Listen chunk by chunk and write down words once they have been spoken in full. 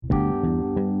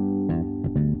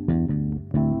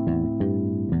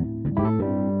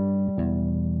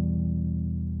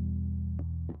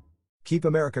Keep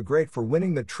America great for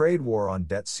winning the trade war on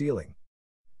debt ceiling.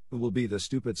 Who will be the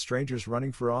stupid strangers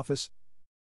running for office?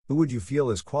 Who would you feel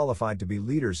is qualified to be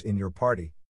leaders in your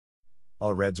party?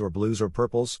 All reds or blues or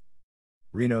purples?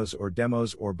 RINO'S or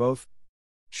demos or both?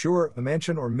 Sure,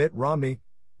 Manchin or Mitt Romney,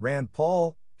 Rand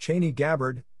Paul, Cheney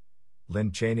Gabbard,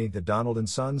 Lynn Chaney, the Donald and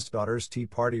Sons daughters, Tea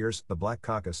Partiers, the Black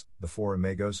Caucus, the Four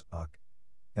Imagoes,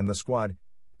 and the Squad.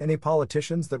 Any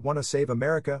politicians that want to save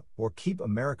America or keep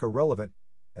America relevant,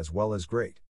 as well as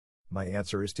great? My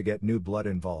answer is to get new blood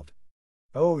involved.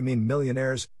 Oh, you mean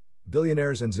millionaires,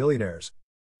 billionaires and zillionaires?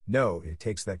 No, it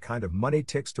takes that kind of money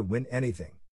tics to win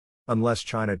anything. Unless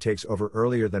China takes over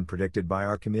earlier than predicted by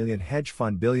our chameleon hedge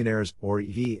fund billionaires or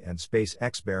EV and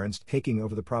SpaceX barons taking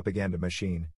over the propaganda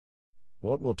machine.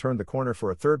 What will turn the corner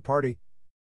for a third party?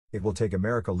 It will take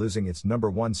America losing its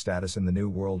 #1 status in the New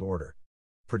World Order.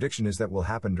 Prediction is that will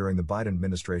happen during the Biden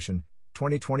administration,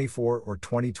 2024 or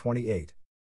 2028.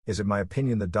 Is it my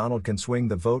opinion that Donald can swing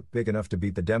the vote big enough to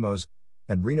beat the demos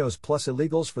and RINO'S plus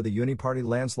illegals for the uni-party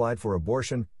landslide for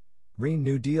abortion, Green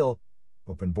New Deal,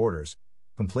 open borders,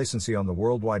 complacency on the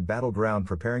worldwide battleground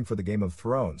preparing for the Game of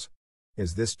Thrones?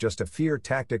 Is this just a fear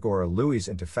tactic or a lues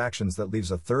into factions that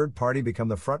leaves a third party become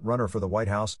the front runner for the White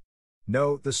House?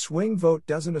 No, the swing vote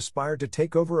doesn't aspire to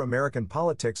take over American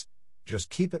politics, just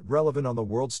keep it relevant on the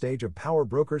world stage of power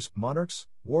brokers, monarchs,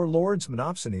 warlords,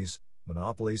 monopsonies,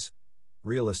 monopolies,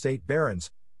 real estate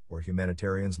barons, or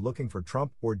humanitarians looking for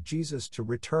Trump or Jesus to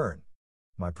return.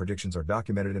 My predictions are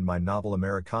documented in my novel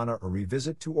Americana, a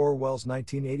revisit to Orwell's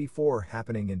 1984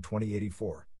 happening in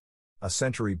 2084. A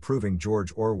century proving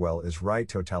George Orwell is right.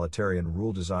 Totalitarian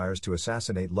rule desires to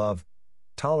assassinate love,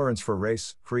 tolerance for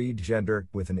race, creed, gender,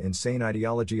 with an insane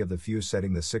ideology of the few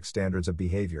setting the 6 standards of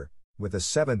behavior, with the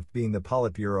 7th being the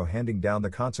politburo handing down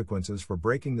the consequences for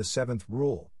breaking the 7th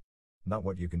rule. Not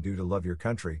what you can do to love your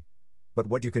country, but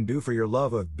what you can do for your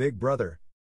love of Big Brother.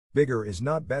 Bigger is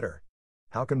not better.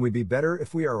 How can we be better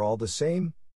if we are all the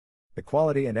same?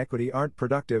 Equality and equity aren't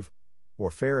productive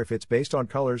or fair if it's based on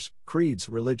colors, creeds,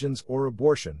 religions, or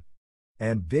abortion.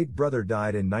 And Big Brother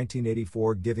died in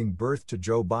 1984, giving birth to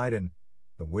Joe Biden,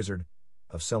 the wizard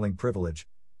of selling privilege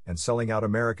and selling out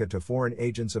America to foreign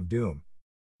agents of doom.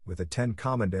 With the 10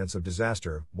 commandants of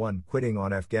disaster, 1 quitting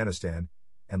on Afghanistan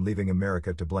and leaving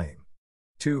America to blame.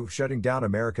 2 shutting down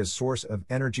America's source of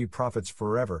energy profits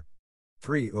forever.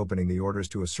 3 opening the orders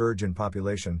to a surge in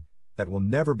population that will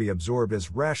never be absorbed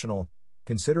as rational,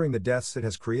 considering the deaths it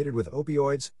has created with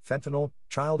opioids, fentanyl,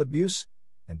 child abuse,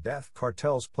 and death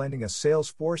cartels planting a sales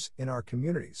force in our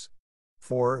communities.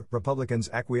 4 Republicans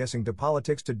acquiescing to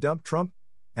politics to dump Trump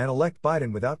and elect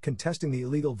Biden without contesting the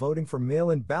illegal voting for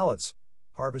mail-in ballots,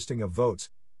 harvesting of votes,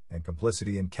 and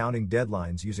complicity in counting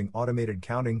deadlines using automated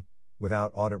counting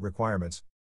without audit requirements.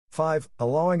 5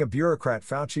 allowing a bureaucrat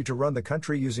Fauci to run the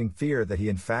country using fear that he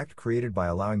in fact created by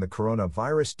allowing the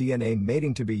coronavirus DNA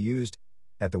mating to be used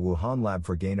at the Wuhan lab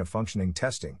for gain-of-functioning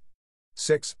testing.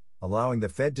 6 allowing the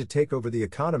Fed to take over the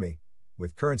economy,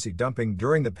 with currency dumping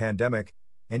during the pandemic,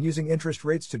 and using interest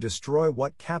rates to destroy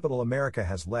what capital America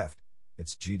has left,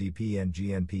 its GDP and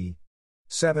GNP.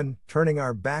 7 turning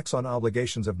our backs on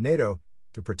obligations of NATO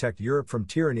to protect Europe from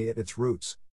tyranny at its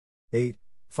roots. 8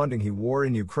 funding the war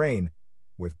in Ukraine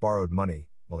with borrowed money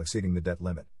while exceeding the debt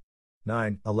limit.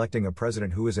 9 electing a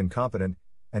president who is incompetent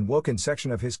and woken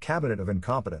section of his cabinet of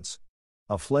incompetence.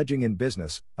 A fledging in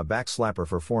business, a backslapper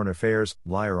for foreign affairs,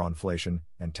 liar on inflation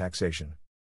and taxation.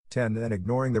 10 and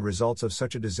ignoring the results of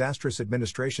such a disastrous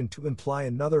administration to imply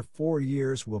another 4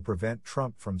 years will prevent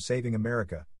Trump from saving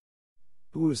America.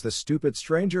 Who is the stupid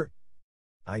stranger?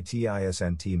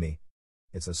 ITISNT me.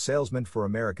 It's a salesman for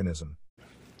Americanism.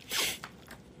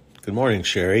 Good morning,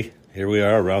 Sherry. Here we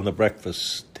are around the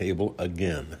breakfast table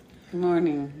again. Good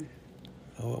morning.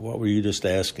 What were you just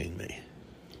asking me?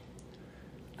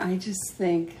 I just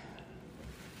think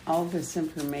all this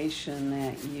information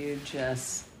that you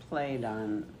just played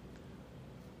on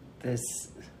this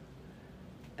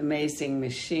amazing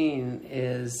machine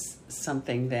is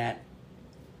something that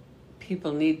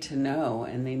people need to know,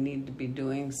 and they need to be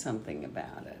doing something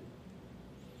about it.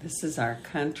 This is our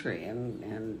country,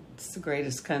 and it's the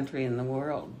greatest country in the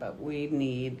world, but we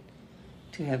need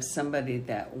to have somebody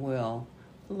that will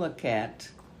look at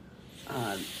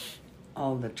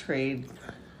all the trade,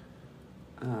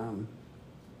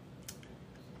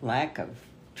 lack of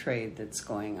trade that's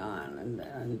going on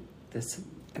in this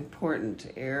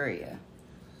important area,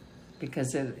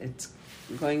 because it's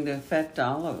going to affect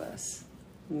all of us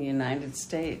in the United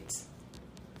States.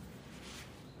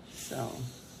 So...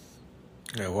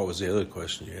 Yeah, what was the other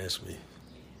question you asked me?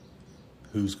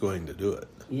 Who's going to do it?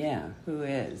 Yeah, who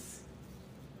is?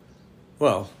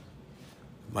 Well,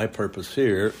 my purpose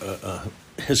here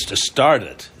is to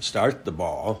start the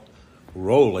ball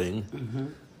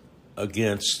rolling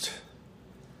against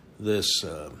this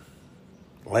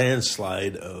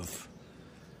landslide of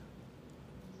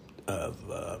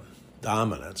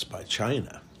dominance by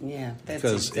China. Yeah, that's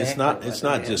because exactly it's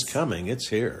not just coming; it's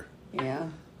here. Yeah.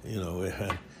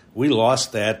 We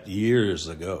lost that years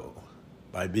ago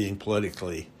by being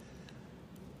politically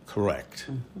correct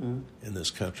in this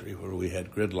country, where we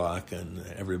had gridlock and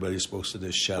everybody's supposed to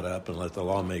just shut up and let the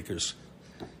lawmakers,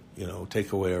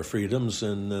 take away our freedoms,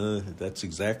 and that's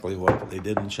exactly what they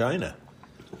did in China.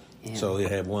 Yeah. So they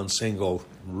have one single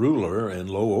ruler and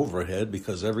low overhead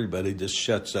because everybody just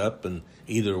shuts up and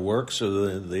either works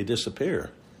or they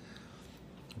disappear.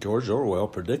 George Orwell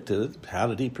predicted it. How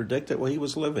did he predict it? Well, he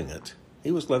was living it. He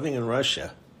was living in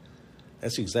Russia.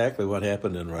 That's exactly what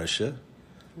happened in Russia.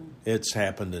 It's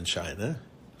happened in China,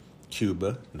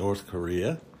 Cuba, North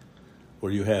Korea,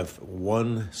 where you have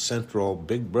one central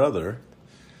big brother,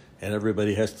 and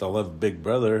everybody has to love Big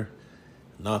Brother,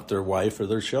 not their wife or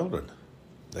their children.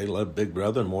 They love Big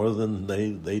Brother more than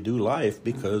they do life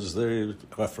because they're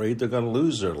afraid they're going to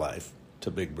lose their life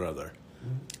to Big Brother.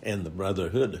 And the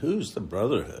brotherhood, who's the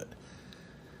brotherhood?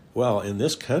 Well, in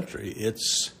this country,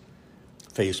 it's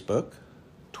Facebook,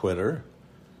 Twitter,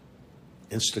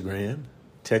 Instagram,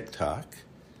 TikTok,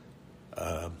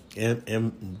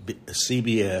 CBS,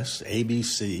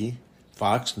 ABC,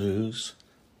 Fox News,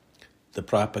 the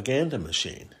propaganda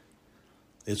machine.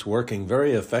 It's working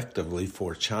very effectively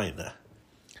for China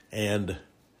and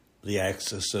the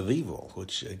axis of evil,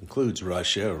 which includes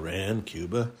Russia, Iran,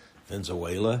 Cuba,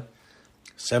 Venezuela.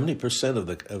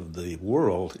 70% of the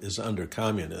world is under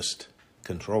communist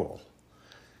control.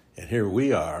 And here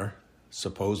we are,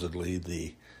 supposedly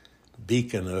the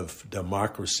beacon of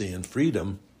democracy and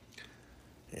freedom,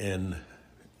 and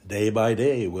day by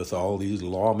day, with all these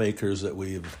lawmakers that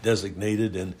we've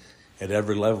designated and at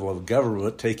every level of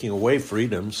government taking away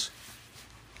freedoms,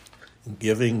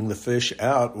 giving the fish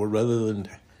out, or rather than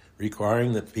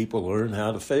requiring that people learn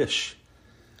how to fish.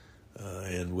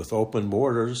 And with open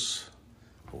borders,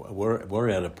 we're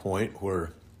at a point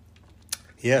where,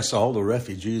 yes, all the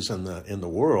refugees in the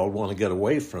world want to get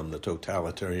away from the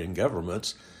totalitarian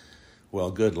governments.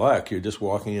 Well, good luck. You're just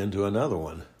walking into another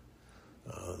one.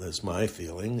 That's my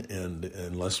feeling. And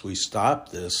unless we stop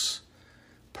this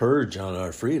purge on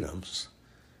our freedoms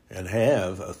and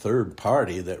have a third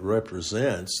party that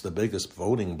represents the biggest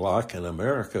voting bloc in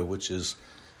America, which is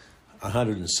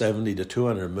 170 to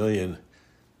 200 million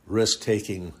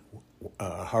risk-taking,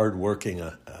 hard-working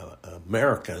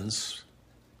Americans,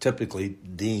 typically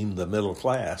deemed the middle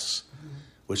class,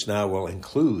 which now will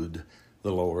include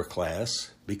the lower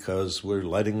class because we're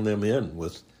letting them in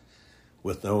with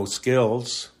no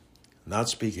skills, not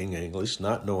speaking English,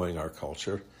 not knowing our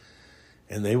culture,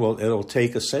 and it'll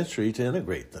take a century to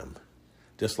integrate them,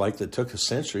 just like it took a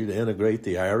century to integrate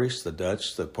the Irish, the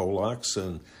Dutch, the Polacks,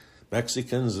 and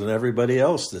Mexicans, and everybody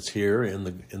else that's here in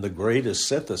the greatest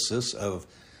synthesis of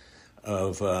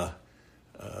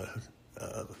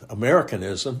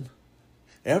Americanism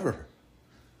ever.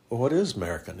 Well, what is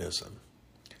Americanism?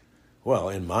 Well,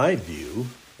 in my view,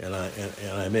 and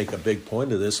I make a big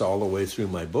point of this all the way through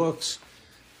my books,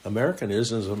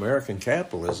 Americanism is American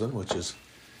capitalism, which has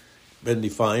been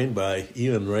defined by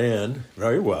Ayn Rand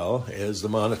very well as the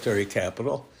monetary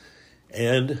capital,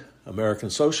 and American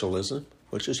socialism,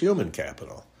 which is human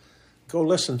capital. Go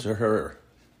listen to her.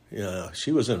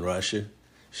 She was in Russia.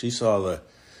 She saw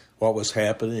what was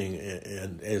happening,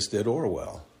 and as did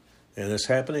Orwell. And it's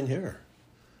happening here,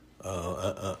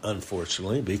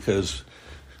 unfortunately, because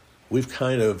we've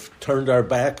kind of turned our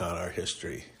back on our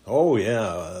history. Oh,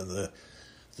 yeah,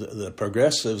 the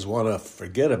progressives want to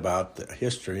forget about the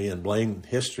history and blame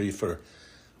history for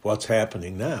what's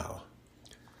happening now.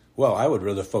 Well, I would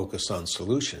rather focus on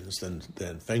solutions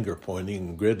than finger-pointing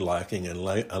and gridlocking and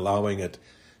allowing it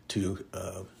to,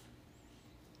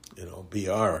 be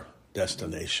our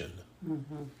destination.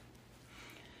 Mm-hmm.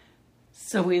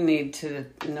 So we need to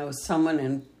know someone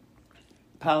in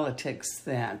politics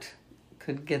that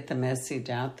could get the message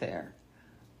out there.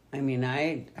 I mean,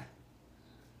 I'm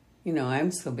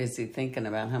so busy thinking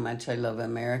about how much I love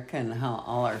America and how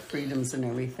all our freedoms and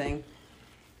everything.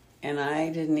 And I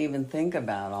didn't even think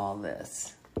about all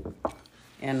this.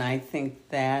 And I think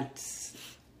that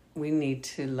we need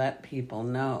to let people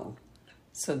know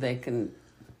so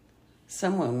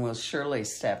someone will surely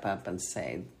step up and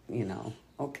say,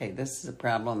 okay, this is a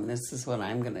problem, this is what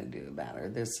I'm going to do about it, or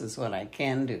this is what I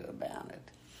can do about it.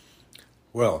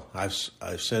 Well,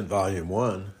 I've sent Volume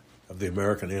 1 of the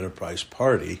American Enterprise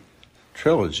Party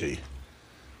trilogy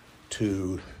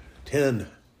to 10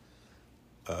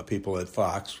 people at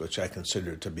Fox, which I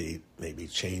consider to be maybe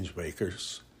change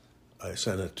makers. I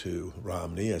sent it to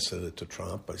Romney, I sent it to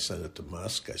Trump, I sent it to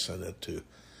Musk, I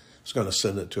was going to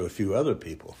send it to a few other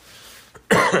people,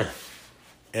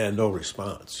 and no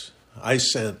response. I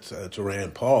sent to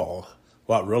Rand Paul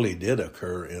what really did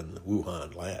occur in the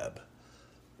Wuhan lab,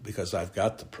 because I've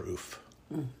got the proof,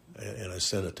 and I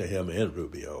sent it to him and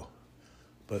Rubio.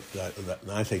 But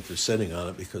I think they're sitting on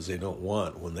it because they don't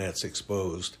want, when that's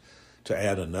exposed, to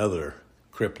add another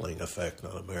crippling effect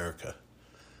on America.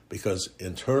 Because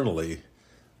internally,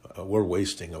 we're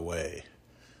wasting away.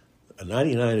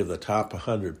 99 of the top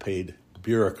 100 paid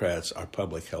bureaucrats are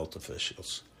public health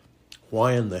officials.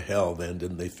 Why in the hell, then,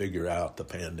 didn't they figure out the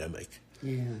pandemic?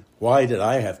 Yeah. Why did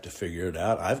I have to figure it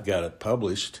out? I've got it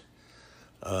published,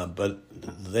 but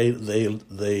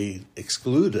they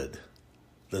excluded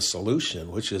the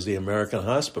solution, which is the American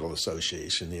Hospital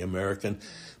Association, the American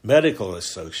Medical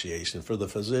Association for the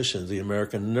physicians, the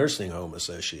American Nursing Home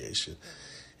Association,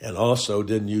 and also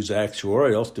didn't use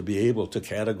actuarials to be able to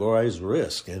categorize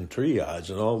risk and triage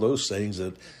and all those things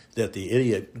that the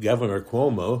idiot Governor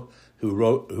Cuomo,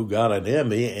 who got an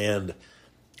Emmy and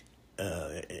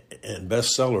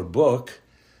bestseller book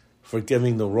for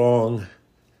giving the wrong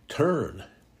turn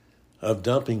of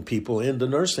dumping people into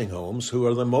nursing homes who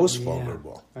are the most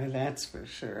vulnerable. Well, that's for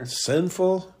sure.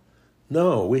 Sinful?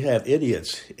 No, we have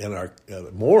idiots and our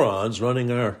morons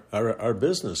running our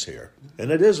business here,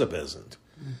 and it is a business.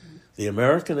 Mm-hmm. The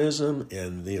Americanism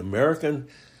and the American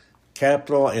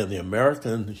capital and the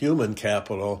American human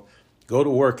capital go to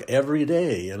work every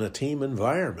day in a team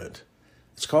environment.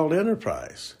 It's called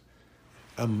enterprise.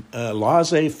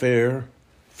 Laissez-faire,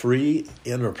 free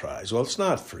enterprise. Well, it's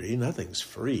not free. Nothing's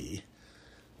free.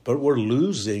 But we're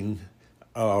losing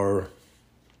our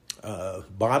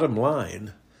bottom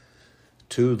line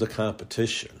to the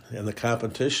competition. And the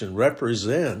competition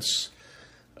represents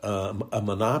a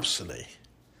monopsony.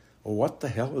 Well, what the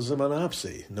hell is a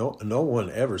monopsony? No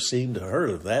one ever seemed to have heard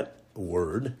of that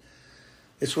word.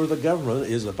 It's where the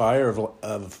government is a buyer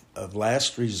of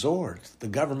last resort. The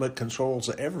government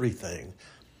controls everything.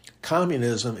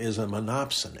 Communism is a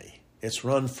monopsony. It's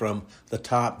run from the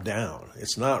top down.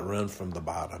 It's not run from the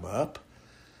bottom up.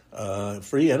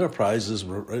 Free enterprises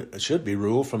should be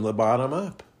ruled from the bottom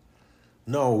up.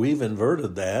 No, we've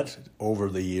inverted that over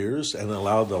the years and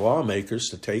allowed the lawmakers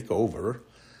to take over.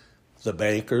 The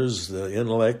bankers, the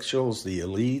intellectuals, the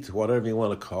elite, whatever you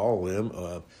want to call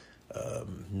them,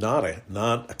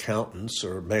 not accountants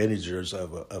or managers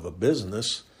of a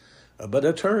business, but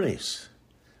attorneys.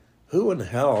 Who in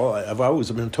hell? I've always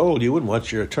been told you wouldn't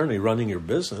want your attorney running your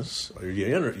business or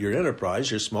your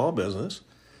enterprise, your small business.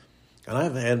 And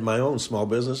I've had my own small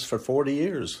business for 40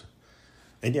 years.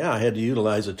 And yeah, I had to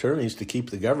utilize attorneys to keep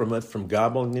the government from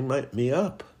gobbling me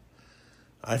up.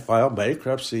 I filed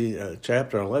bankruptcy,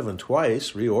 Chapter 11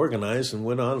 twice, reorganized, and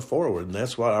went on forward. And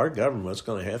that's what our government's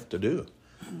going to have to do.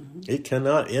 It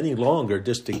cannot any longer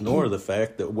just ignore the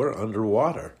fact that we're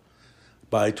underwater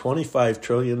by $25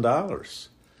 trillion.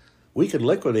 We could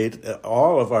liquidate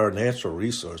all of our natural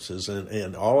resources,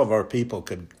 and all of our people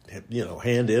could,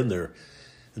 hand in their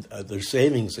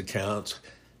savings accounts.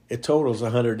 It totals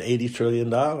 $180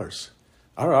 trillion.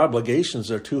 Our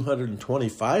obligations are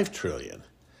 $225 trillion.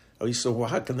 You say, well,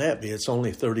 how can that be? It's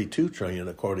only $32 trillion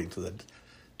according to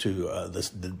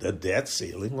the debt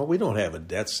ceiling. Well, we don't have a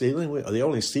debt ceiling. The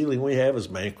only ceiling we have is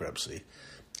bankruptcy.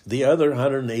 The other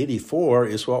 184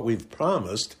 is what we've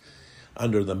promised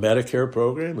under the Medicare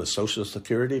program, the Social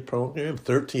Security program,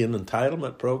 13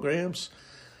 entitlement programs,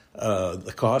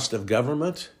 the cost of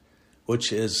government,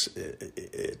 which is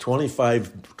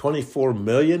 24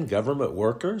 million government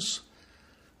workers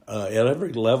at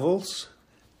every levels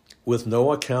with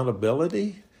no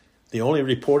accountability. The only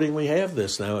reporting we have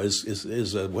this now is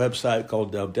a website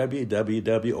called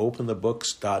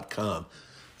www.openthebooks.com.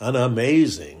 An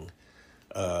amazing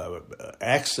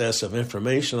access of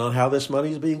information on how this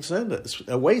money is being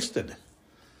wasted.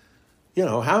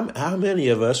 How many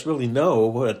of us really know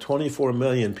what 24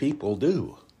 million people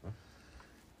do?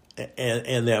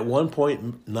 And that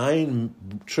 $1.9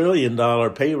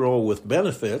 trillion payroll with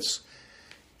benefits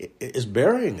is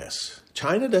burying us.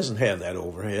 China doesn't have that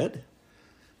overhead.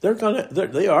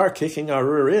 They are kicking our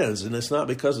rear ends, and it's not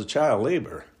because of child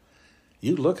labor.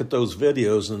 You look at those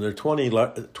videos, and they're 20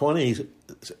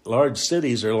 large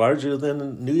cities are larger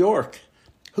than New York.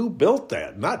 Who built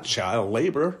that? Not child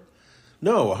labor.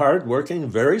 No, hardworking,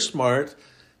 very smart,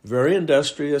 very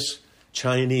industrious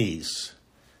Chinese.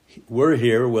 We're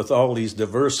here with all these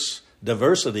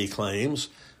diversity claims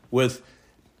with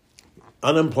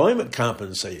unemployment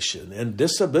compensation and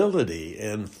disability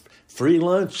and free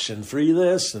lunch and free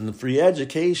this and free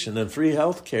education and free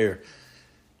health care.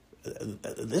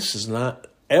 This is not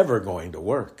ever going to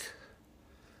work.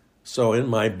 So in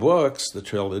my books, the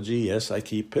trilogy, yes, I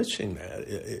keep pitching that. It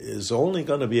is only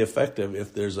going to be effective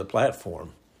if there's a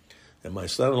platform. And my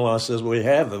son-in-law says, we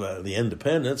have the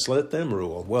independents, let them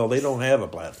rule. Well, they don't have a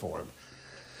platform.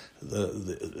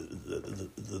 The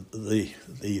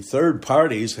third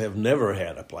parties have never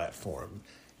had a platform.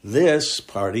 This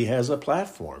party has a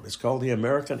platform. It's called the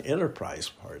American Enterprise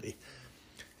Party.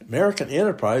 American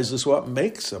enterprise is what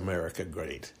makes America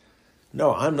great.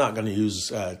 No, I'm not going to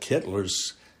use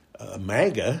Hitler's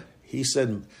MAGA. He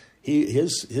said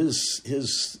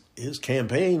his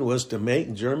campaign was to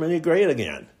make Germany great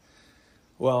again.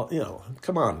 Well,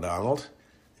 come on, Donald.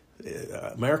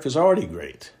 America's already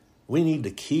great. We need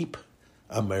to keep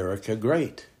America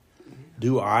great.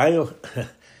 Do I,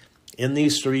 in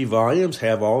these 3 volumes,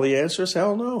 have all the answers?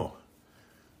 Hell no.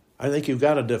 I think you've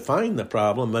got to define the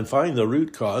problem and find the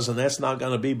root cause, and that's not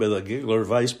going to be by the giggler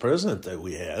vice president that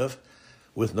we have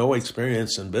with no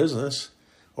experience in business,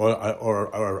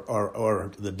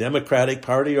 or the Democratic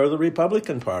Party or the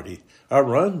Republican Party are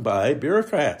run by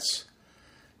bureaucrats.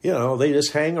 They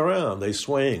just hang around. They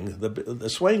swing. The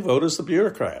swing vote is the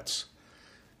bureaucrats.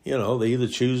 They either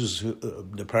choose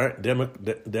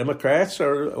Democrats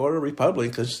or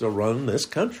Republicans to run this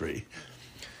country.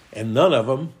 And none of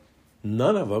them,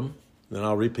 and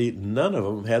I'll repeat, none of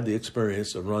them had the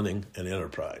experience of running an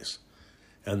enterprise.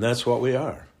 And that's what we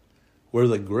are. We're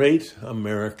the great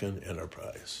American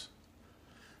enterprise.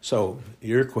 So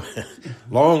your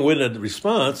long-winded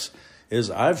response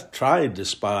is I've tried to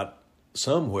spot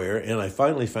somewhere, and I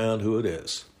finally found who it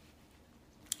is.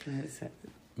 Who is it?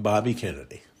 Bobby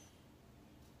Kennedy.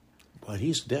 Well,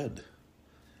 he's dead.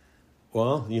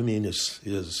 Well, you mean his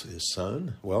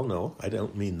son? Well, no, I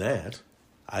don't mean that.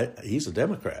 He's a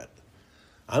Democrat.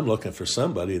 I'm looking for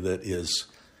somebody that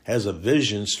has a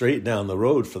vision straight down the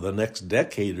road for the next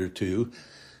decade or two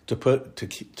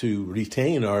to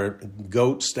retain our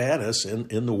GOAT status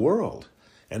in the world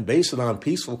and base it on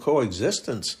peaceful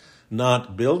coexistence,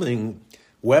 not building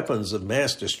weapons of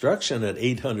mass destruction at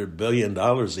 $800 billion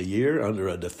a year under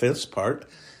a defense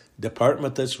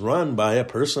department that's run by a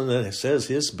person that says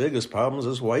his biggest problems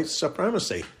is white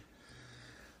supremacy.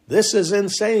 This is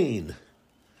insane.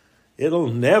 It'll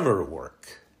never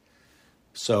work.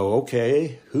 So,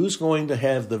 okay, who's going to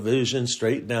have the vision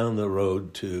straight down the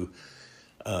road to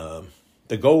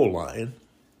the goal line?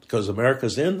 Because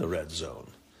America's in the red zone,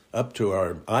 up to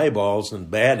our eyeballs in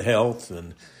bad health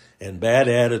and bad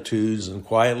attitudes and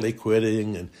quietly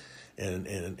quitting and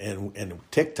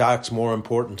TikTok's more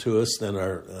important to us than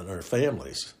our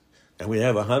families. And we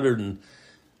have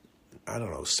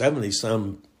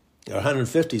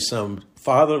 150 some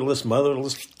fatherless,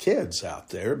 motherless kids out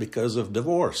there because of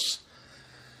divorce.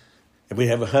 And we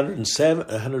have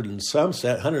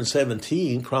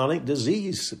 117 chronic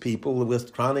disease people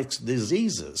with chronic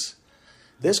diseases.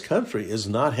 This country is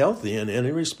not healthy in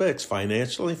any respects,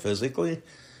 financially, physically,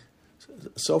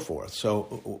 so forth.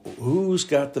 So who's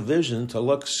got the vision to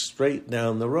look straight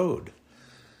down the road?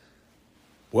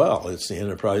 Well, it's the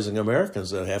enterprising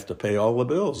Americans that have to pay all the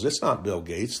bills. It's not Bill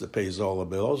Gates that pays all the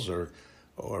bills, or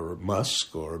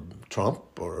Musk, or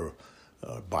Trump, or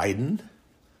Biden.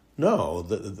 No,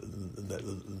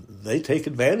 they take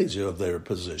advantage of their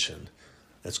position.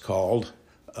 It's called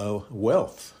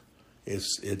wealth.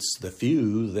 It's the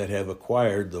few that have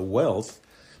acquired the wealth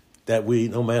that we,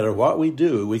 no matter what we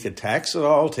do, we could tax it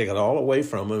all, take it all away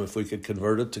from them if we could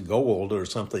convert it to gold or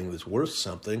something that's worth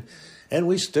something, and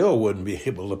we still wouldn't be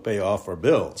able to pay off our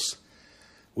bills.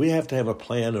 We have to have a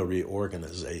plan of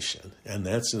reorganization, and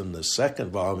that's in the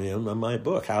second volume of my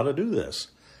book, How to Do This.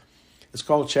 It's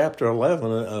called Chapter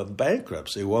 11 of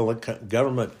Bankruptcy. Well, the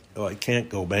government it can't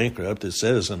go bankrupt. It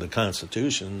says in the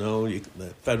Constitution, no,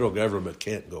 the federal government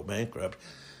can't go bankrupt.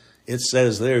 It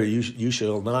says there, you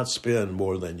shall not spend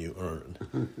more than you earn.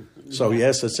 So,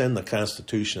 yes, it's in the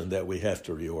Constitution that we have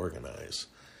to reorganize.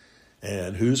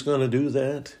 And who's going to do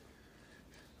that?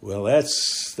 Well,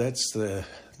 that's the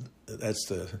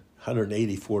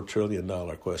 $184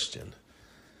 trillion question.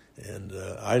 And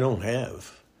I don't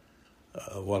have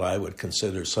what I would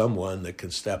consider someone that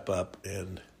can step up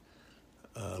and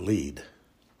lead.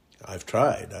 I've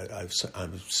tried.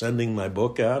 I'm sending my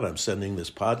book out. I'm sending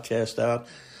this podcast out.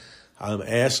 I'm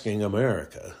asking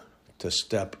America to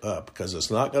step up, because it's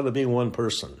not going to be one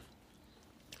person.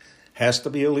 Has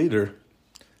to be a leader.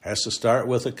 Has to start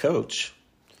with a coach.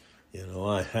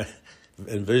 I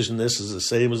envision this as the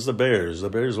same as the Bears. The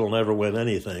Bears will never win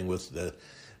anything with the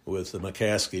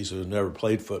McCaskies who have never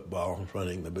played football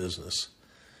running the business.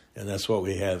 And that's what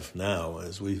we have now,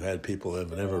 is we've had people that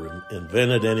have never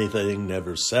invented anything,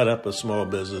 never set up a small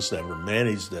business, never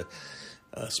managed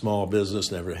a small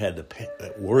business, never had to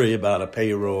worry about a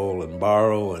payroll and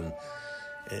borrow and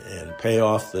pay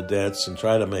off the debts and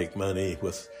try to make money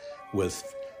with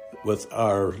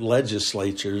our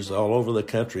legislatures all over the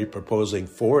country proposing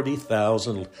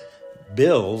 40,000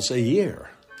 bills a year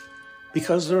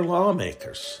because they're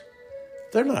lawmakers.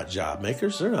 They're not job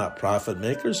makers. They're not profit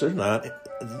makers. They're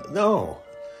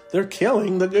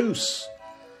killing the goose.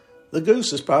 The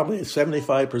goose is probably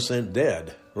 75%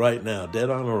 dead right now, dead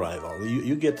on arrival.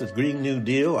 You get the Green New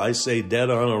Deal, I say dead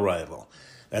on arrival.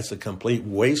 That's a complete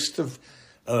waste of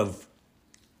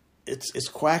it's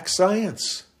quack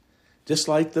science. Just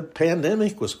like the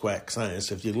pandemic was quack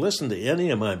science. If you listen to any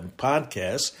of my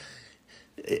podcasts,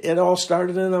 it all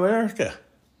started in America.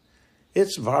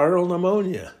 It's viral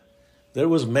pneumonia. There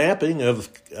was mapping of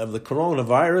the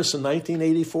coronavirus in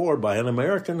 1984 by an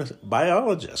American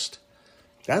biologist.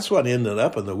 That's what ended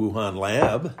up in the Wuhan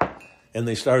lab. And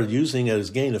they started using it as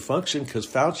gain of function because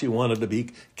Fauci wanted to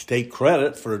take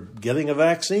credit for getting a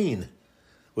vaccine,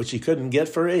 which he couldn't get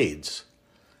for AIDS.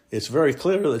 It's very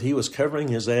clear that he was covering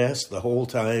his ass the whole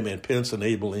time and Pence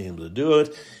enabling him to do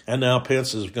it. And now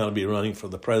Pence is going to be running for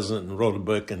the president and wrote a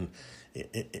book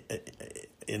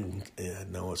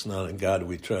no, it's not in God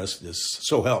we trust. It's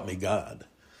So Help Me God,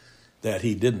 that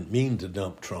he didn't mean to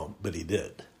dump Trump, but he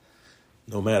did.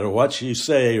 No matter what you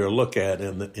say or look at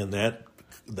in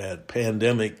that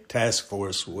pandemic task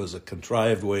force was a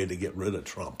contrived way to get rid of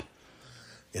Trump,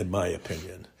 in my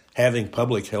opinion. Having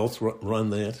public health run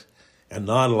that and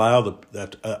not allow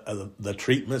the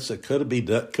treatments that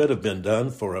could have been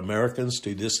done for Americans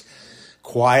to just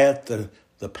quiet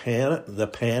the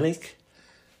panic.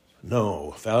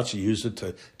 No, Fauci used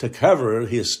it to cover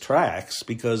his tracks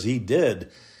because he did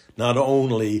not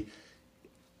only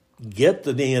get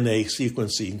the DNA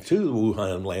sequencing to the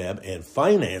Wuhan lab and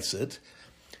finance it,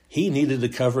 he needed to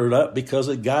cover it up because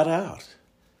it got out.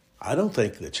 I don't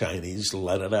think the Chinese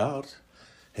let it out.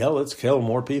 Hell, it's killed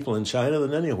more people in China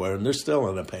than anywhere, and they're still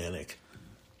in a panic.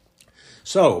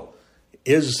 So,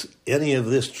 is any of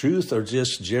this truth or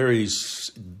just Jerry's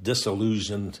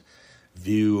disillusioned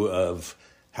view of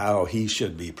how he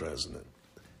should be president?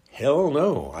 Hell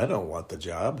no, I don't want the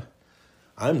job.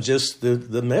 I'm just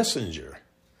the messenger.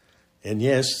 And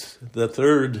yes, the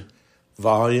third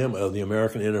volume of the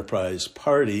American Enterprise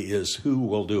Party is Who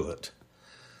Will Do It?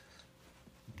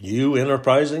 You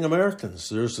enterprising Americans.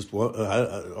 There's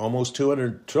almost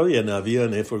 200 trillion of you,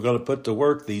 and if we're going to put to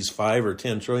work these 5 or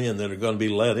 10 trillion that are going to be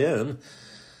let in,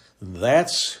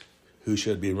 that's who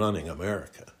should be running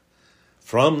America.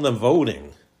 From the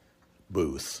voting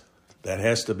booth, that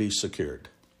has to be secured.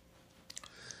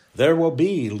 There will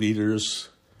be leaders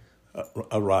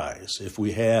arise if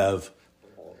we have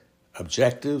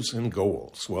objectives and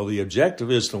goals. Well, the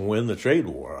objective is to win the trade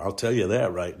war. I'll tell you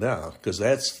that right now, because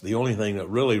that's the only thing that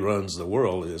really runs the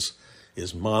world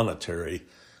is monetary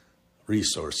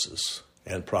resources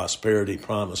and prosperity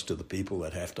promised to the people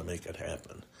that have to make it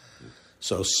happen.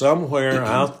 So somewhere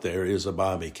out there is a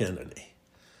Bobby Kennedy.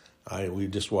 We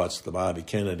just watched the Bobby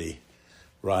Kennedy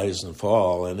rise and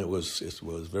fall, and it was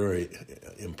very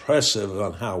impressive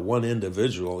on how one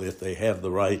individual, if they have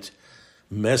the right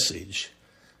message,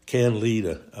 can lead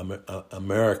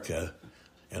America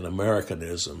and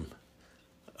Americanism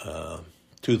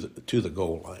to the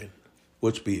goal line,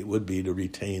 which would be to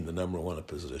retain the number one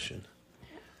position.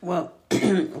 Well,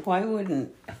 why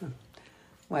wouldn't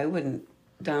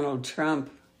Donald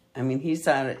Trump? I mean, he's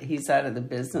out of the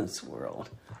business world.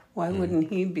 Why wouldn't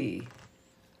he be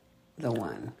the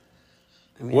one?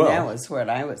 I mean, that was what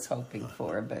I was hoping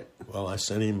for, but... Well, I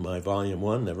sent him my volume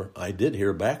 1. I did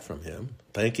hear back from him,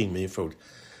 thanking me for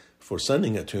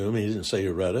sending it to him. He didn't say he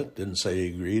read it, didn't say he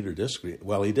agreed or disagreed.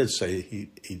 Well, he did say he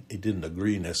didn't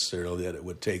agree necessarily that it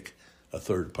would take a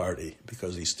third party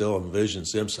because he still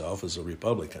envisions himself as a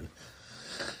Republican.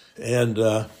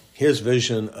 And his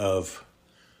vision of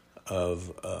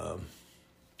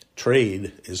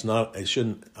trade is not,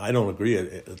 I don't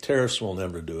agree. Tariffs will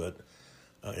never do it.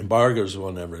 Embargoes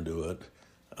will never do it.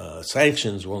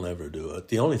 Sanctions will never do it.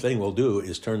 The only thing we'll do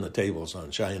is turn the tables on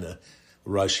China,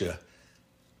 Russia,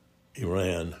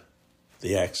 Iran,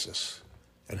 the Axis.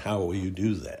 And how will you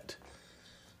do that?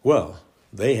 Well,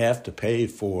 they have to pay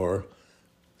for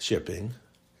shipping.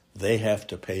 They have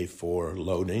to pay for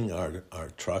loading our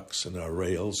trucks and our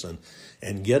rails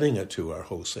and getting it to our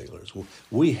wholesalers.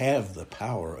 We have the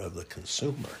power of the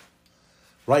consumer.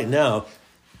 Right now,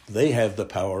 they have the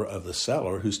power of the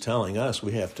seller who's telling us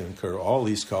we have to incur all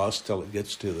these costs till it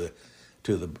gets to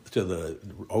to the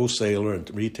wholesaler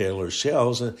and retailer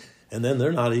shelves, and then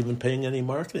they're not even paying any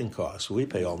marketing costs. We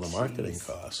pay all the marketing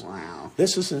costs. Wow.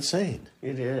 This is insane.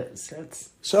 It is.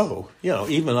 So,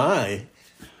 even I,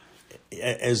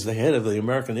 as the head of the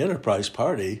American Enterprise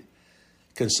Party,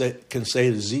 can say to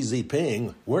Xi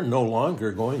Jinping, we're no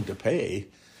longer going to pay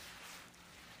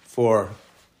for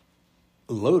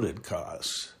loaded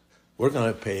costs. We're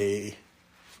going to pay.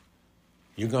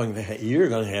 You're going to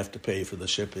have to pay for the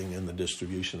shipping and the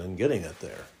distribution and getting it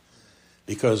there,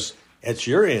 because at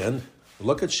your end,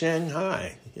 look at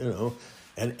Shanghai.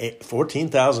 And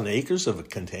 14,000 acres of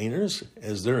containers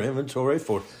as their inventory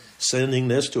for sending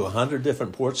this to 100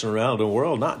 different ports around the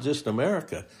world, not just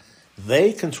America.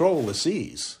 They control the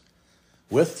seas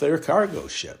with their cargo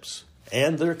ships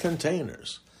and their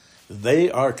containers.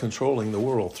 They are controlling the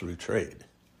world through trade.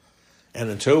 And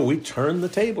until we turn the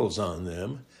tables on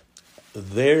them,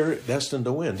 they're destined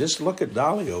to win. Just look at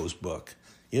Dalio's book,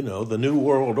 The New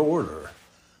World Order.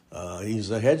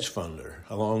 He's a hedge funder,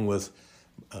 along with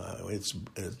it's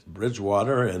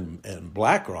Bridgewater and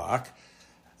BlackRock.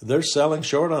 They're selling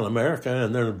short on America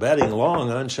and they're betting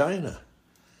long on China,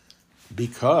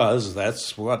 because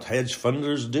that's what hedge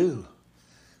funders do.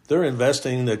 They're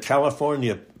investing the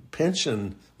California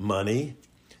pension money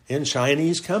in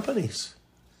Chinese companies.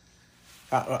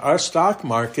 Our stock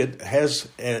market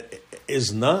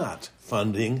is not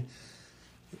funding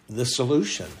the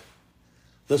solution.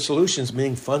 The solution's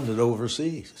being funded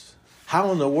overseas.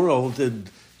 How in the world did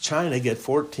China get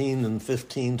 14 and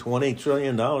 15, 20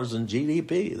 trillion dollars in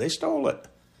GDP? They stole it.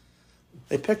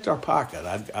 They picked our pocket.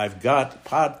 I've got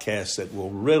podcasts that will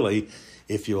really,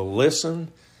 if you'll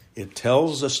listen, it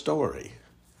tells a story,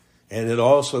 and it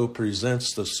also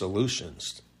presents the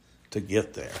solutions to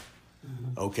get there.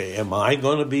 Mm-hmm. Okay, am I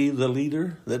going to be the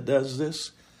leader that does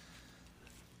this?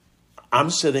 I'm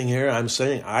sitting here, I'm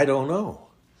saying, I don't know.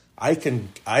 I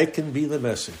can be the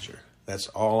messenger. That's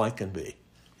all I can be.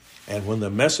 And when the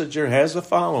messenger has a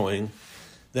following,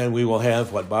 then we will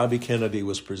have what Bobby Kennedy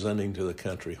was presenting to the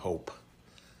country, hope.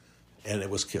 And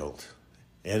it was killed.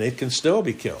 And it can still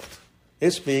be killed.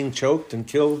 It's being choked and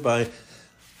killed by,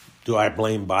 do I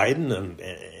blame Biden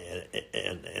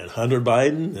and Hunter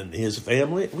Biden and his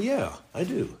family? Well, yeah, I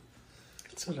do.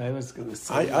 That's what I was going to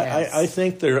say. I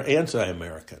think they're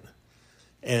anti-American.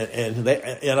 And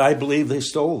I believe they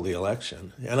stole the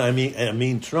election. And I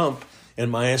mean Trump, in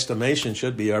my estimation,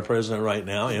 should be our president right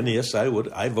now. And yes,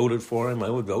 I voted for him. I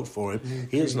would vote for him. Mm-hmm.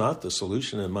 He is not the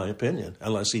solution, in my opinion,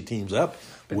 unless he teams up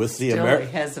with the American.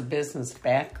 He has a business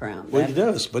background. Well, he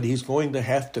does, but he's going to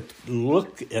have to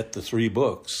look at the three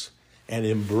books and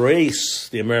embrace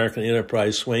the American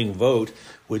enterprise swing vote,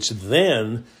 which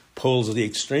then pulls the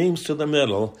extremes to the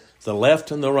middle. The left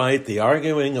and the right, the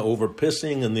arguing over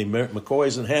pissing and the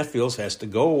McCoys and Hatfields has to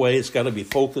go away. It's got to be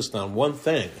focused on one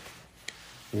thing: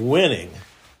 winning.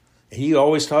 He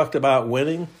always talked about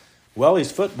winning. Well,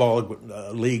 his football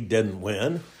league didn't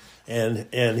win,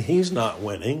 and he's not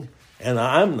winning, and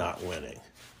I'm not winning.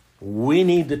 We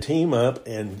need to team up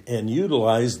and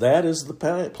utilize that as the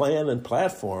plan and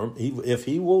platform. If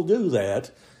he will do that,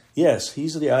 yes,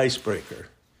 he's the icebreaker.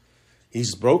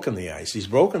 He's broken the ice. He's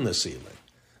broken the ceiling.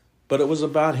 But it was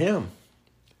about him.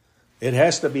 It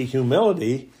has to be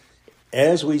humility,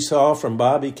 as we saw from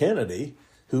Bobby Kennedy,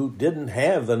 who didn't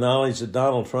have the knowledge that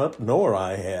Donald Trump nor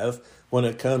I have when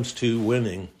it comes to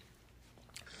winning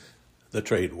the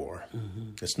trade war.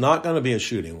 Mm-hmm. It's not going to be a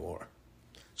shooting war.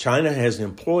 China has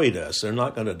employed us. They're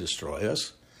not going to destroy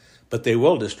us, but they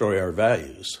will destroy our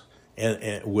values,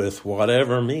 and with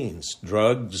whatever means,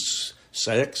 drugs,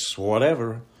 sex,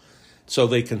 whatever. So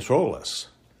they control us.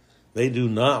 They do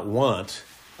not want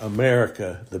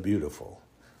America the beautiful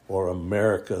or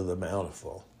America the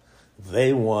bountiful.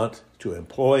 They want to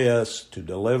employ us to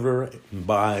deliver and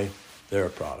buy their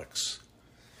products.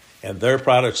 And their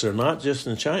products are not just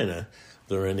in China.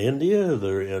 They're in India,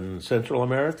 they're in Central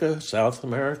America, South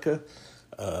America,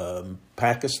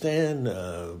 Pakistan,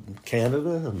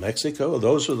 Canada, Mexico.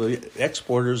 Those are the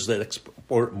exporters that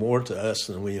export more to us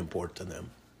than we import to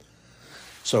them.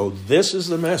 So this is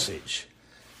the message,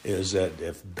 is that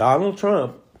if Donald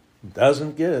Trump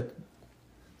doesn't get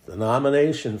the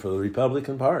nomination for the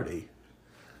Republican Party,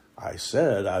 I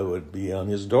said I would be on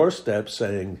his doorstep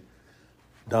saying,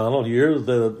 Donald, you're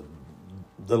the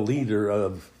leader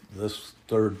of this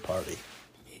third party.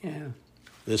 Yeah.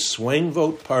 This swing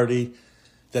vote party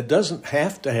that doesn't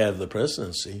have to have the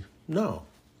presidency. No.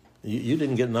 You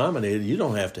didn't get nominated. You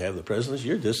don't have to have the presidency.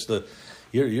 You're just the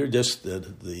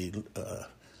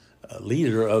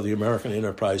leader of the American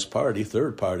Enterprise Party,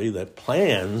 third party, that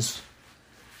plans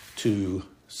to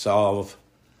solve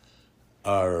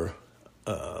our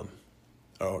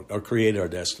or create our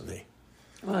destiny.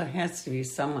 Well, it has to be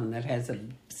someone that has a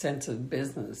sense of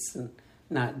business and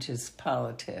not just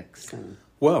politics. And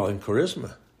Well, and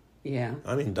charisma. yeah,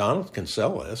 I mean, Donald can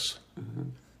sell this,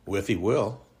 if he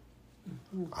will.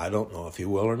 I don't know if he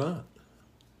will or not.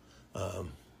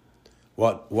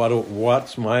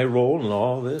 What's my role in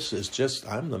all this is just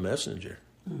I'm the messenger,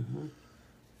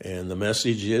 and the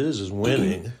message is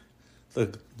winning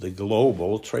the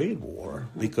global trade war,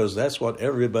 because that's what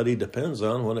everybody depends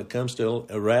on when it comes to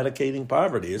eradicating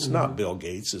poverty. It's not Bill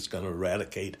Gates that's going to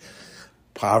eradicate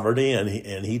poverty, and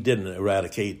he didn't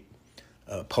eradicate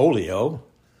polio.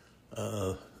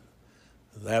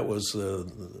 That was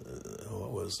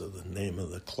what was the name of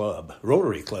the club?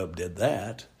 Rotary Club did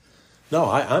that. No,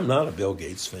 I'm not a Bill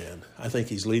Gates fan. I think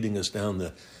he's leading us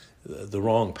down the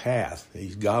wrong path.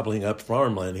 He's gobbling up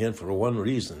farmland in for one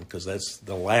reason, because that's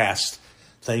the last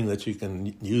thing that you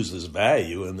can use as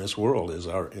value in this world is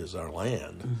our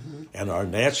land and our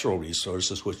natural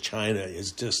resources, which China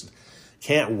is just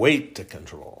can't wait to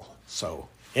control. So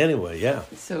anyway, yeah.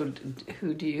 So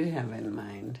who do you have in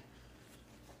mind?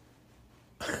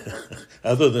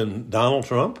 Other than Donald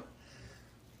Trump,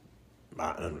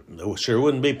 it sure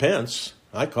wouldn't be Pence.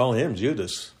 I call him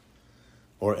Judas,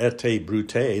 or Ete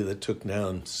Brute that took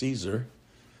down Caesar.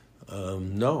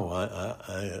 No,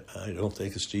 I don't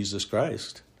think it's Jesus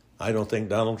Christ. I don't think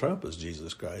Donald Trump is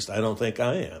Jesus Christ. I don't think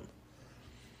I am.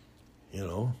 You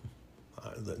know,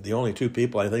 the only two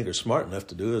people I think are smart enough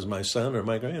to do it is my son or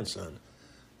my grandson.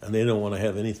 And they don't want to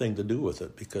have anything to do with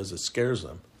it because it scares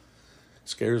them. It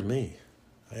scares me.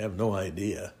 I have no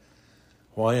idea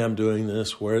why I'm doing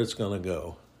this, where it's going to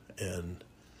go. And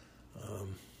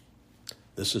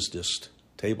this is just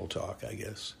table talk, I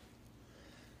guess.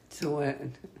 So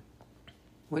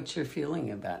what's your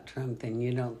feeling about Trump then?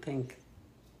 You don't think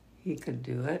he could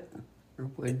do it or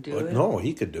would do it? No,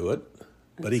 he could do it,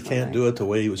 but he can't do it the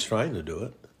way he was trying to do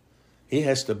it. He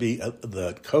has to be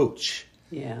the coach.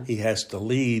 Yeah. He has to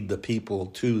lead the people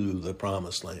to the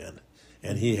promised land.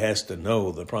 And he has to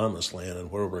know the promised land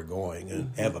and where we're going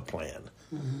and have a plan.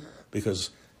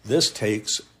 Because this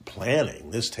takes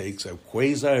planning. This takes a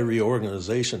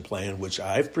quasi-reorganization plan, which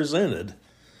I've presented.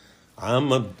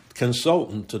 I'm a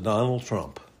consultant to Donald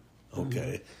Trump.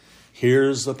 Okay,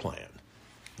 here's the plan.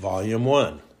 Volume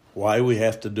 1, why we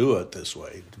have to do it this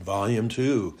way. Volume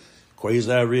 2,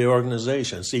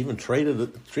 quasi-reorganization. It's even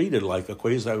treated like a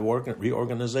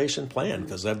quasi-reorganization plan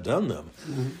because I've done them.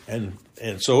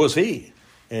 And so is he.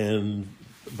 And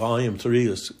Volume 3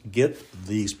 is get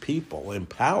these people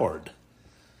empowered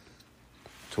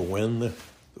to win the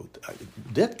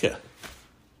Ditka.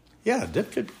 Yeah,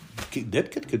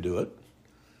 Ditka could do it.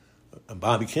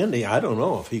 Bobby Kennedy, I don't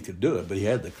know if he could do it, but he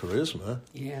had the charisma.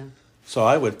 Yeah. So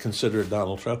I would consider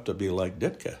Donald Trump to be like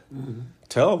Ditka.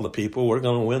 Tell the people we're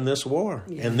going to win this war.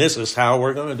 Yeah. And this is how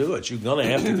we're going to do it. You're going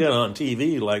to have to get on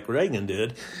TV like Reagan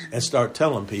did and start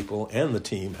telling people and the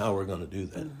team how we're going to do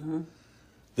that.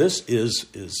 This is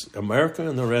America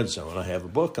in the Red Zone. I have a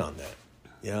book on that.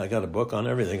 Yeah, I got a book on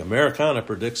everything. Americana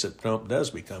predicts that Trump does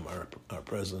become our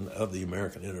president of the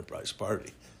American Enterprise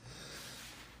Party.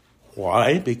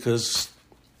 Why? Because,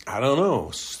 I don't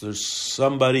know, there's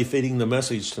somebody feeding the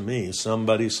message to me,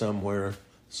 somebody, somewhere,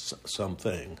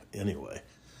 something. Anyway,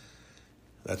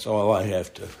 that's all I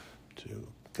have to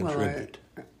contribute.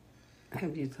 Well,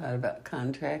 have you thought about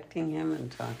contracting him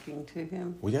and talking to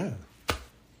him? Well, yeah.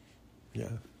 Yeah.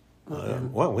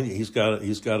 Well, he's got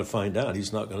to find out.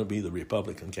 He's not going to be the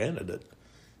Republican candidate.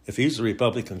 If he's the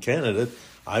Republican candidate,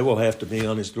 I will have to be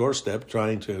on his doorstep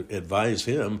trying to advise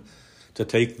him to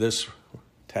take this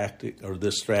tactic or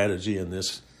this strategy and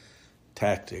this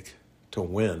tactic to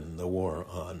win the war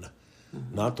on,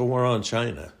 not the war on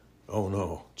China. Oh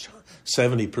no,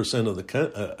 70%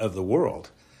 of the world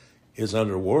is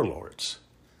under warlords.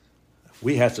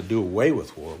 We have to do away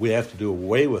with war. We have to do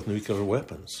away with nuclear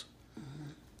weapons.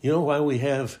 You know why we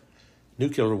have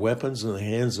nuclear weapons in the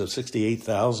hands of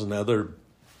 68,000 other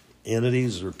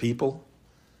entities or people?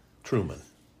 Truman,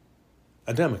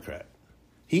 a Democrat.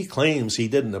 He claims he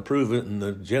didn't approve it and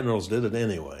the generals did it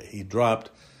anyway.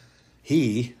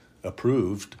 He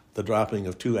approved the dropping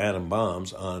of 2 atom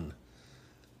bombs on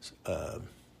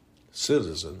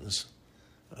citizens,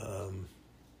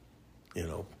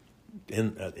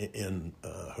 in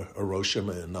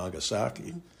Hiroshima and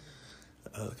Nagasaki.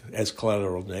 As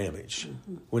collateral damage,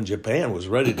 when Japan was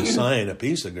ready to sign a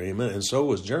peace agreement, and so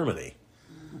was Germany.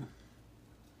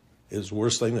 It's the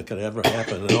worst thing that could ever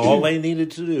happen. And all they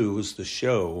needed to do was to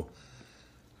show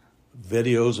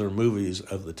videos or movies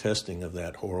of the testing of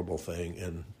that horrible thing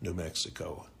in New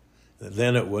Mexico.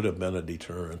 Then it would have been a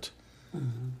deterrent.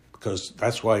 because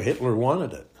that's why Hitler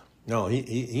wanted it. No,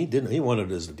 he didn't. He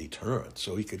wanted it as a deterrent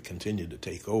so he could continue to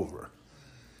take over.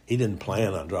 He didn't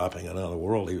plan on dropping it on the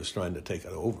world. He was trying to take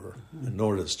it over. And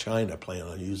nor does China plan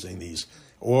on using these,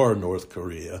 or North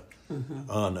Korea,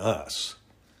 on us.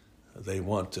 They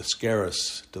want to scare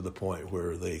us to the point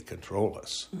where they control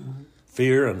us.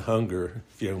 Fear and hunger,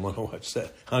 if you want to watch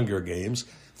that, Hunger Games,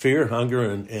 fear, hunger,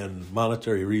 and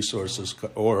monetary resources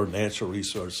or natural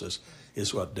resources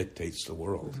is what dictates the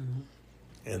world.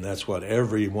 And that's what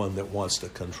everyone that wants to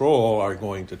control are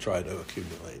going to try to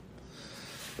accumulate.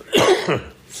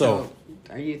 So,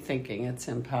 are you thinking it's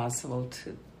impossible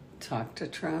to talk to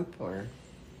Trump, or?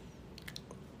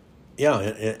 Yeah,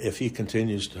 if he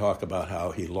continues to talk about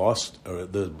how he lost, or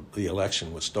the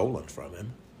election was stolen from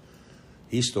him.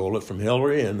 He stole it from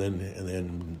Hillary, and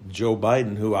then Joe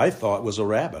Biden, who I thought was a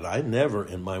rabbit. I never,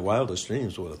 in my wildest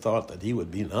dreams, would have thought that he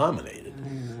would be nominated,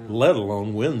 let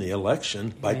alone win the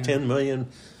election by 10 million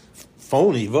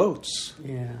phony votes.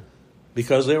 Yeah.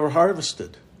 Because they were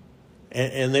harvested,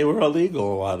 and they were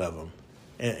illegal, a lot of them.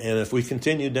 And if we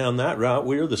continue down that route,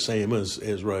 we're the same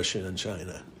as Russia and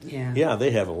China. Yeah,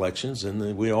 they have elections, and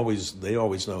they always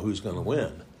know who's going to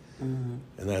win. And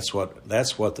that's what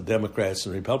the Democrats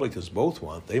and Republicans both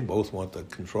want. They both want the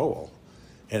control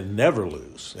and never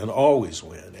lose and always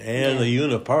win. And the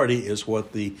uni-party is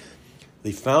what the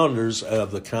founders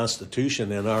of the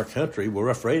Constitution in our country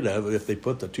were afraid of if they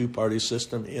put the two-party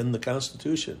system in the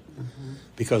Constitution.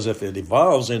 Because if it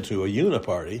evolves into a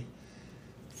uni-party,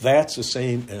 that's the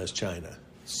same as China.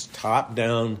 It's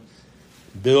top-down,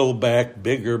 build back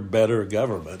bigger, better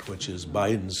government, which is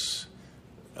Biden's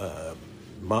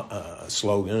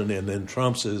slogan, and then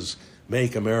Trump's is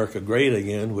 "Make America Great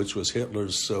Again," which was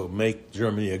Hitler's "So make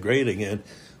Germany great again."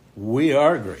 We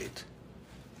are great.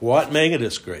 What made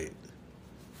us great?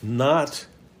 Not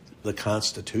the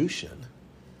Constitution.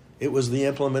 It was the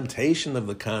implementation of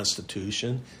the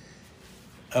Constitution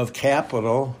of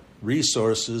capital,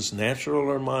 resources, natural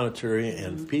or monetary,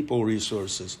 and people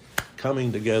resources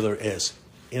coming together as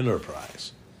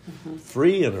enterprise.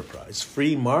 Free enterprise,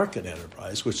 free market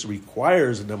enterprise, which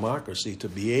requires a democracy to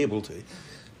be able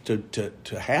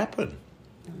to happen.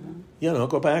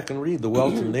 Go back and read The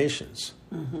Wealth of Nations.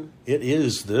 It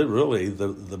is really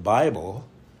the Bible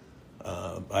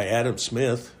by Adam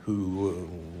Smith, who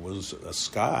was a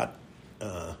Scot.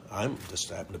 I'm just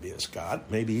happen to be a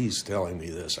Scot. Maybe he's telling me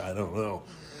this. I don't know.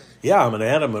 Yeah, I'm an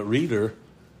adamant reader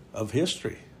of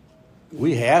history.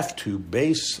 We have to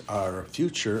base our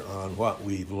future on what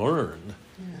we've learned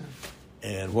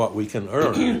and what we can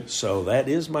earn. So that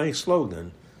is my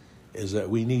slogan, is that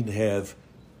we need to have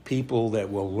people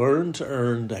that will learn to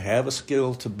earn, to have a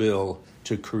skill to build,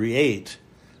 to create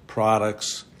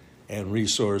products and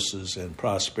resources and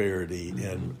prosperity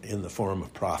in the form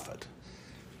of profit.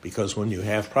 Because when you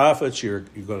have profits, you're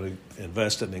going to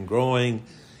invest it in growing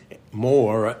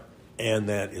more, and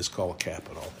that is called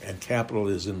capital. And capital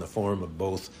is in the form of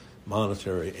both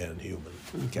monetary and human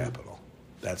capital.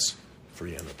 That's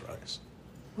free enterprise.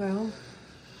 Well,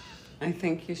 I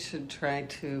think you should try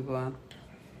to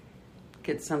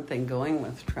get something going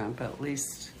with Trump, at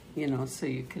least, so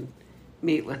you can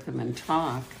meet with him and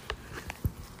talk.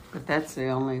 But that's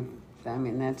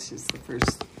that's just the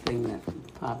first thing that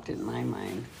popped in my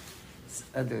mind,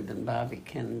 other than Bobby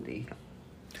Kennedy.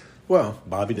 Well,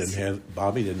 Bobby didn't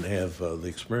have the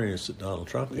experience that Donald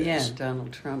Trump has. Yeah,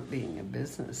 Donald Trump being a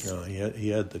business. No, he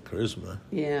had the charisma.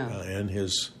 Yeah. And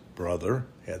his brother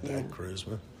had that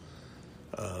charisma.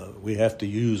 We have to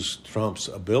use Trump's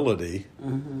ability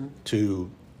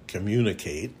to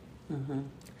communicate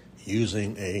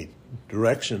using a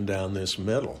direction down this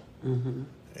middle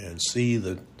and see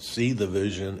the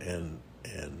vision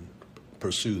and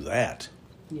pursue that.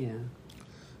 Yeah.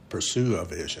 Pursue a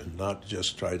vision, not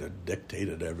just try to dictate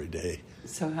it every day.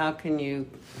 So how can you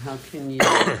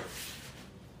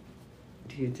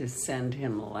do you just send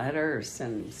him a letter or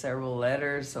send several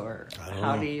letters, or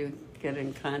how do you get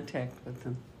in contact with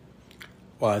him?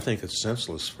 Well, I think it's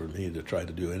senseless for me to try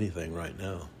to do anything right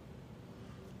now.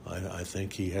 I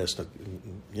think he has to,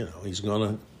 he's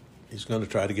going to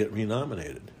try to get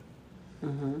renominated.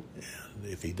 And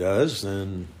if he does,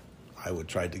 then I would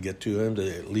try to get to him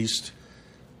to at least,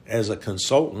 as a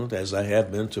consultant, as I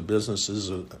have been to businesses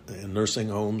in nursing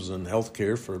homes and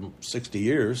healthcare for 60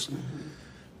 years,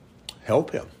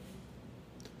 help him.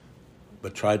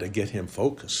 But try to get him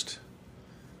focused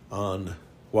on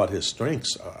what his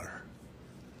strengths are,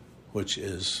 which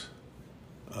is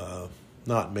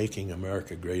not making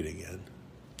America great again,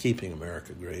 keeping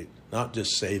America great, not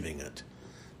just saving it.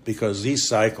 Because these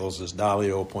cycles, as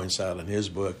Dalio points out in his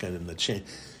book and in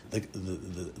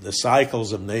the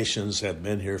cycles of nations have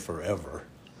been here forever.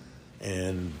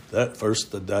 And that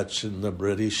first the Dutch and the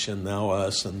British and now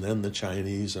us and then the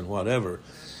Chinese and whatever.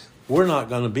 We're not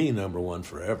going to be number one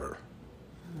forever.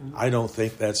 I don't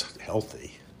think that's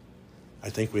healthy. I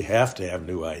think we have to have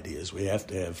new ideas. We have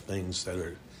to have things that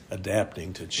are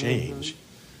adapting to change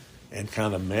and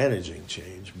kind of managing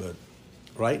change. But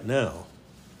right now,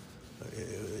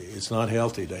 it's not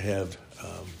healthy to have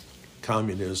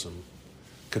communism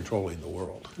controlling the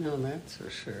world. No, that's for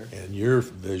sure. And your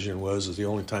vision was the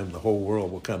only time the whole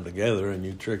world will come together, and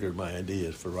you triggered my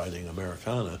idea for writing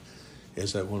Americana,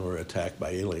 is that when we're attacked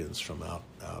by aliens from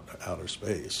outer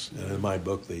space. And in my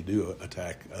book, they do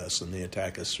attack us, and they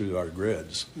attack us through our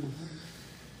grids.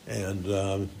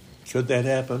 And could that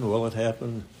happen? Will it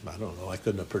happen? I don't know. I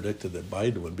couldn't have predicted that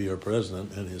Biden would be our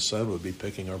president and his son would be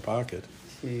picking our pocket.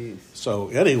 Jeez. So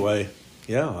anyway,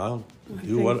 yeah, I'll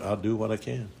do what I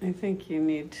can. I think you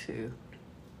need to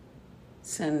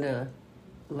send a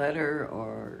letter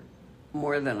or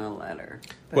more than a letter.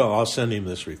 Well, I'll send him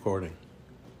this recording.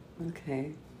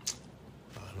 Okay.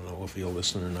 I don't know if he'll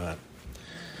listen or not.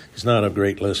 He's not a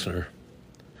great listener.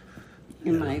 He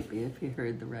might be if he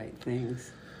heard the right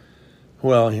things.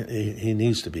 Well, he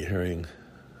needs to be hearing.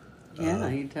 Yeah,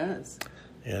 he does.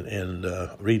 And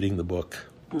reading the book,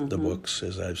 the books,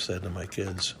 as I've said to my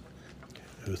kids,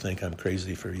 who think I'm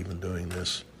crazy for even doing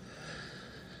this.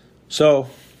 So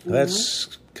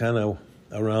that's kind of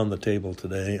around the table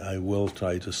today. I will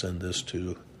try to send this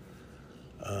to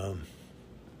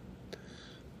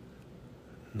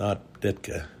not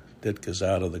Ditka. Ditka's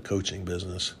out of the coaching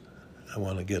business. I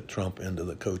want to get Trump into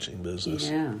the coaching business.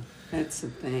 Yeah, that's the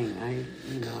thing.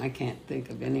 I can't think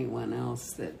of anyone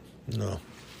else that. No.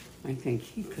 I think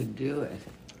he could do it.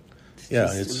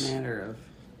 It's a matter of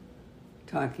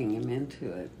talking him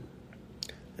into it.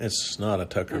 It's not a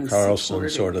Tucker And Carlson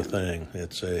sort of him. thing.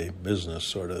 It's a business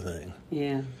sort of thing.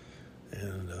 Yeah.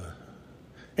 And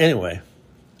anyway,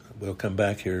 we'll come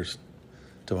back here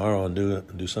tomorrow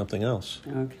and do something else.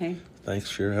 Okay. Thanks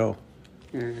for your help.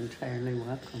 You're entirely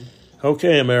welcome.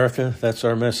 Okay, America, that's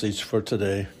our message for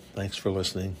today. Thanks for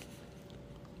listening.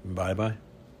 Bye-bye.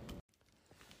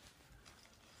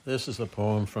 This is a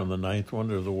poem from the Ninth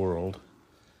Wonder of the World.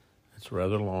 It's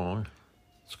rather long.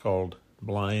 It's called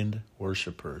Blind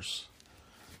Worshippers.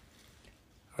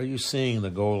 Are you seeing the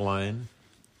goal line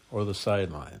or the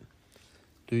sideline?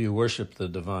 Do you worship the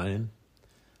divine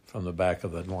from the back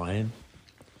of the line?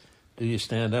 Do you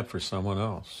stand up for someone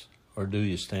else, or do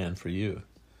you stand for you?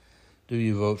 Do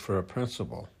you vote for a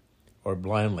principle, or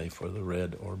blindly for the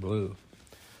red or blue?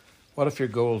 What if your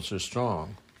goals are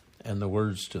strong, and the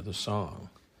words to the song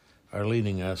are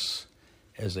leading us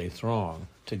as a throng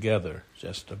together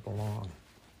just to belong?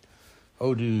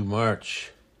 Oh, do you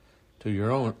march to your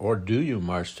own, or do you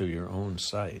march to your own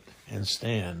sight and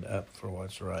stand up for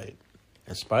what's right,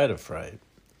 in spite of fright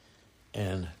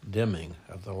and dimming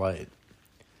of the light?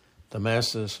 The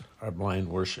masses are blind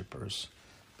worshippers,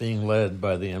 being led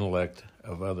by the intellect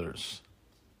of others,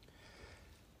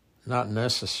 not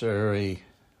necessarily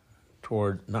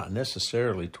towards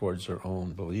their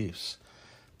own beliefs,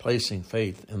 placing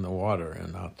faith in the water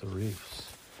and not the reefs.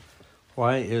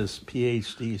 Why is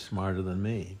PhD smarter than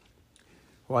me?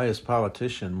 Why is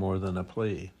politician more than a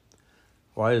plea?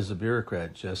 Why is the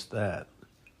bureaucrat just that?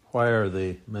 Why are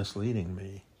they misleading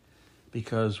me?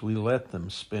 Because we let them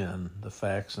spin the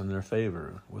facts in their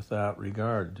favor without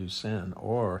regard to sin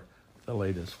or the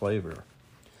latest flavor.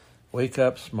 Wake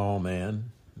up, small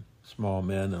men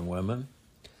and women.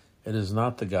 It is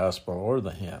not the gospel or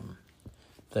the hymn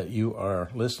that you are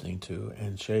listening to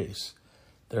and chase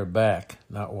their back,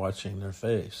 not watching their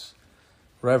face.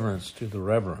 Reverence to the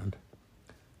reverend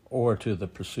or to the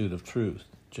pursuit of truth,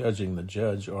 judging the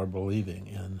judge or believing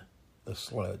in the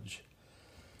sludge.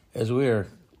 As we are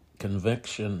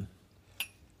convention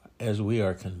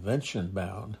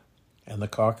bound and the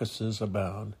caucuses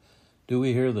abound, do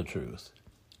we hear the truth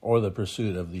or the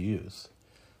pursuit of the youth,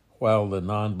 while the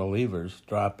non-believers,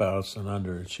 dropouts and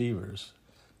underachievers,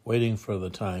 waiting for the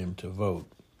time to vote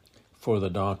for the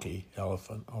donkey,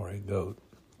 elephant, or a goat?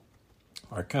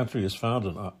 Our country is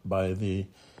founded by the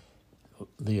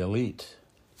elite.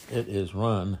 It is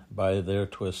run by their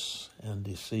twists and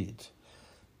deceit.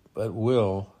 But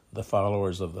will the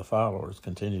followers of the followers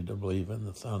continue to believe in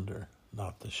the thunder,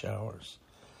 not the showers,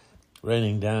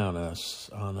 raining down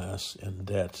on us in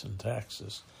debts and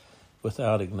taxes,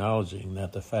 without acknowledging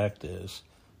that the fact is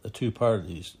the two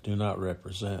parties do not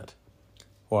represent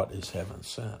what is heaven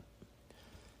sent?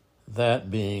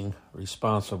 That being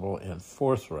responsible and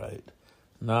forthright,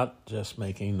 not just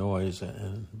making noise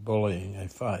and bullying a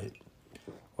fight,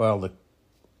 while the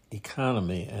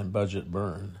economy and budget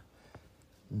burn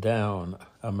down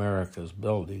America's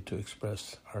ability to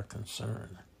express our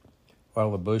concern.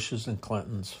 While the Bushes and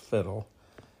Clintons fiddle,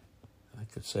 I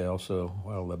could say also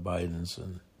while the Bidens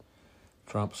and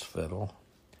Trumps fiddle,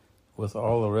 with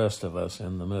all the rest of us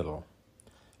in the middle,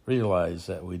 realize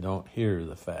that we don't hear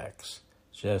the facts,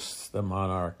 just the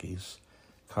monarchy's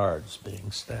cards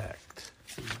being stacked.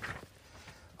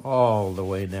 All the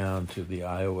way down to the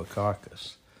Iowa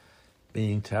caucus,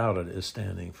 being touted as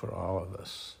standing for all of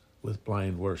us, with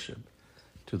blind worship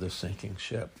to the sinking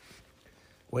ship.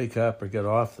 Wake up or get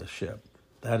off the ship.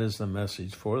 That is the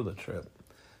message for the trip.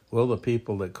 Will the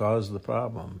people that cause the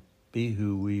problem be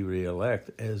who we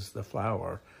re-elect as the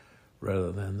flower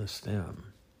rather than the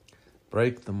stem?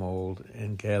 Break the mold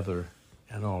and gather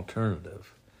an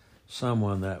alternative,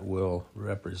 someone that will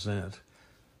represent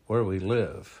where we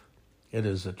live. It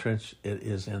is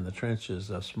in the trenches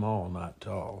of small, not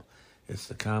tall. It's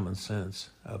the common sense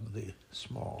of the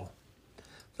small.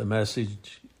 The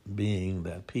message being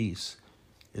that peace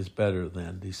is better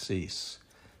than decease.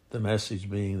 The message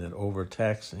being that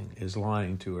overtaxing is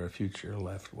lying to our future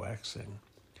left waxing.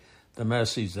 The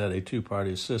message that a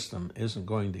two-party system isn't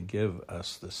going to give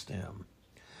us the stem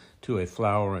to a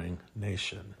flowering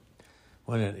nation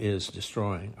when it is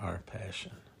destroying our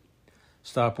passion.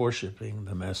 Stop worshiping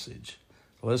the message.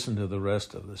 Listen to the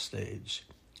rest of the stage.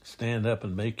 Stand up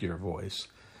and make your voice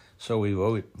so we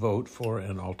vote for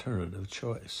an alternative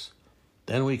choice.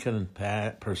 Then we can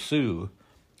pursue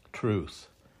truth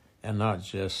and not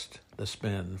just the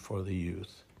spin for the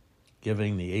youth,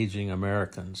 giving the aging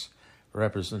Americans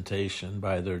representation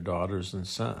by their daughters and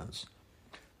sons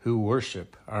who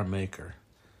worship our maker,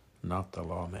 not the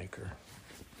lawmaker.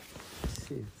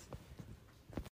 Jeez.